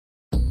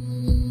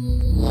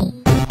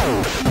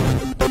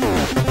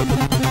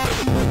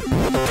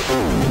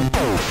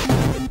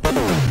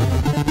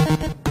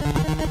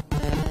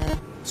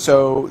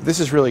So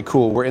this is really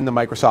cool. We're in the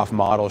Microsoft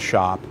model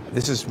shop.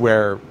 This is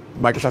where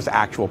Microsoft's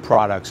actual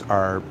products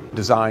are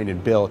designed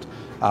and built.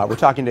 We're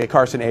talking to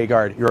Carson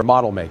Agard. You're a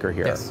model maker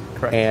here. Yes,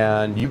 correct.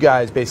 And you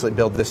guys basically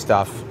build this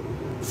stuff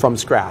from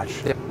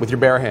scratch with your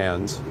bare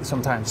hands.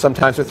 Sometimes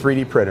with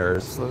 3D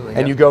printers. Absolutely.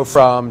 And you go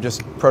from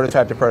just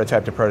prototype to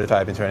prototype to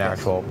prototype into an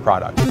actual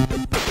product.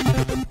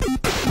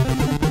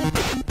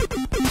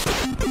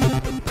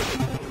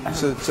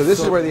 So this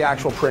is where the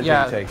actual printing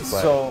takes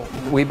place. So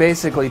we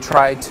basically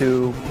try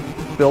to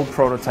build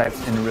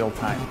prototypes in real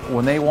time.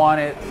 When they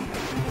want it,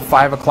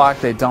 5 o'clock,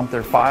 they dump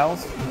their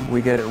files.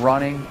 We get it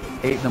running.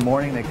 8 in the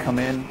morning, they come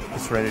in,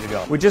 it's ready to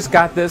go. We just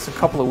got this a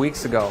couple of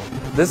weeks ago.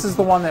 This is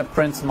the one that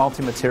prints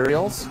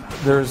multi-materials.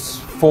 There's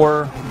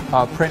 4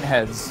 print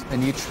heads,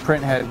 and each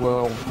print head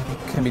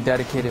can be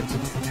dedicated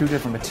to 2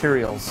 different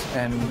materials,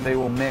 and they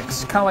will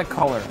mix, kind of like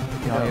color.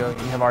 You know,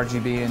 you have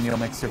RGB, and you'll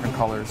mix different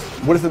colors.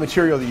 What is the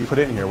material that you put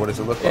in here? What does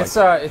it look like? It's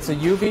a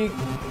UV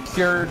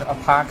cured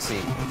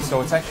epoxy, so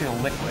it's actually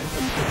a liquid.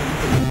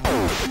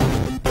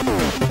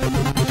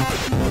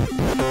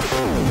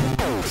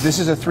 This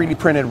is a 3D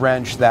printed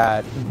wrench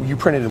that you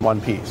printed in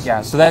one piece.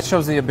 Yeah, so that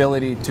shows the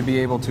ability to be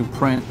able to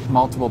print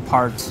multiple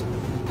parts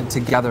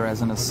together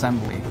as an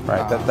assembly.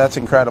 Right, that's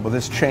incredible.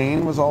 This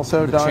chain was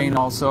also done? The chain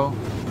also.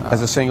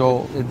 As a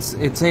single?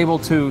 It's able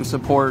to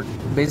support,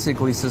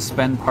 basically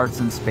suspend parts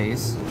in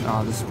space.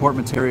 The support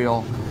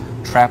material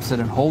traps it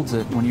and holds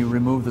it. When you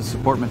remove the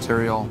support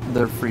material,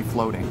 they're free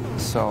floating.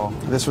 So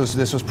this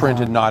was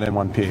printed not in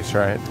one piece,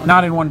 right?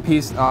 Not in one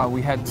piece.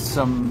 We had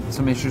some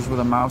issues with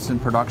a mouse in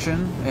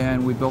production,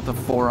 and we built a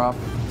 4-up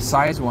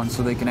size one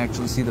so they can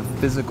actually see the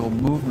physical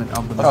movement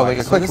of the device. Oh, like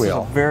a click wheel. wheel.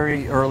 This is a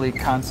very early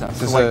concept.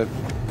 This so is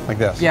like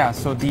this? Yeah,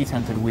 so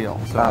detented wheel.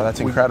 So wow, that's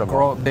incredible. We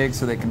grow it big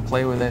so they can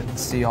play with it and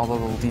see all the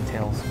little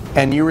details.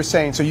 And you were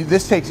saying, so you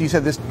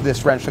said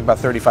this wrench took about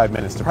 35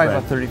 minutes to print. Probably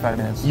about 35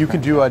 minutes. You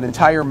could do an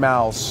entire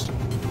mouse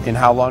in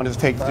how long does it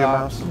take to do a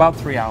mouse? About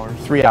 3 hours.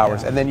 3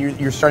 hours. Yeah. And then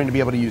you're starting to be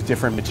able to use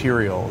different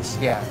materials.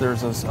 Yeah,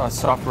 there's a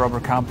soft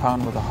rubber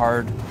compound with a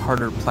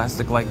harder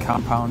plastic-like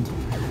compound.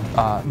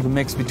 The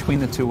mix between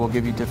the two will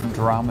give you different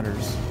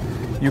durometers.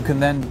 You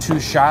can then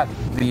two-shot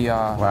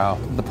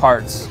the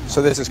parts.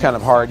 So this is kind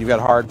of hard. You've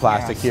got hard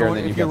plastic here, and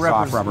then you've got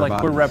soft rubber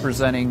bottoms. We're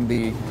representing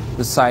the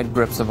side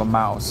grips of a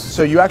mouse.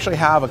 So you actually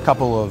have a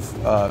couple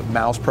of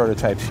mouse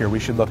prototypes here. We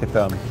should look at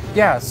them.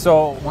 Yeah,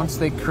 so once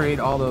they create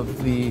all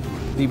of the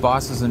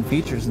bosses and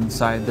features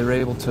inside, they're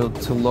able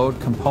to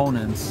load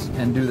components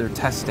and do their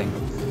testing.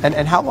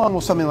 And how long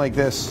will something like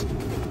this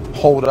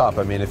hold up?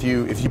 I mean, if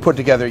you put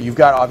together, you've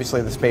got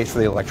obviously the space for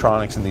the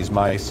electronics and these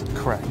mice.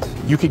 Correct.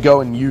 You could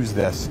go and use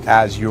this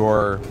as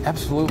your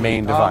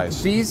main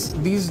device.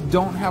 These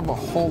don't have a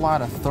whole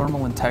lot of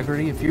thermal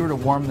integrity. If you were to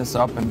warm this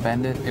up and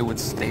bend it, it would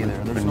stay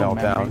there. There's no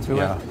memory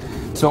to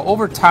it. So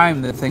over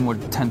time, the thing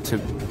would tend to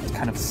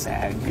kind of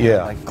sag.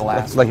 Yeah, like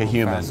glass. Like a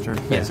human, faster.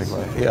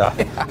 basically.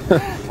 Yes.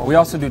 Yeah. We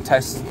also do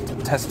test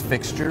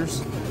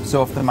fixtures.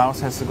 So if the mouse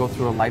has to go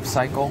through a life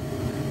cycle,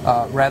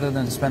 rather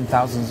than spend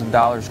thousands of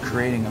dollars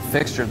creating a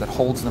fixture that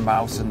holds the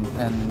mouse and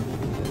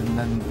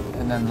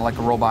then like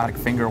a robotic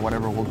finger or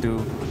whatever will do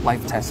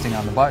life testing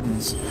on the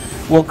buttons,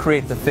 we'll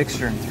create the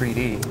fixture in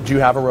 3D. Do you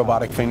have a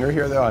robotic finger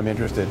here, though? I'm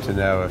interested to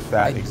know if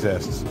that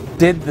exists.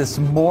 Did this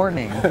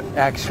morning,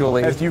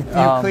 actually. You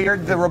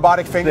cleared the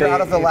robotic finger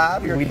out of the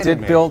lab? We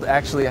did build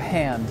actually a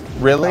hand.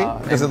 Really?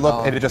 Does it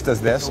look? And it just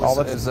does this?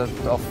 All is a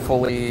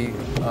fully.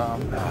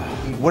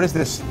 What is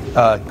this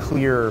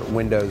clear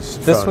Windows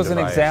phone This was an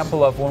device?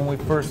 example of when we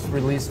first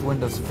released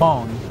Windows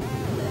Phone.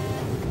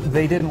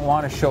 They didn't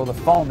want to show the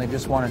phone, they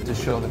just wanted to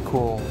show the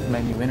cool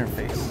menu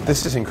interface.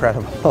 This is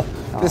incredible.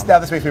 Now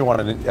this makes me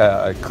want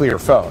a clear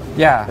phone.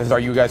 Yeah. Are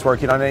you guys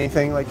working on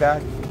anything like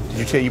that? Did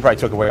you say you probably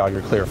took away all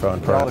your clear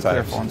phone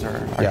prototypes? All the clear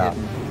phones are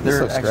hidden. This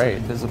They're looks actually great.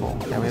 invisible.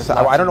 Yeah, So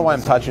I don't know why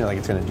I'm touching it like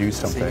it's going to do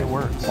something. See, it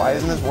works. Why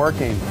isn't this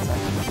working?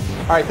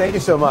 All right, thank you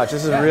so much.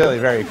 This is really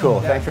very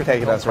cool. Thanks for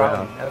taking us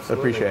around.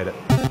 Absolutely. Appreciate it.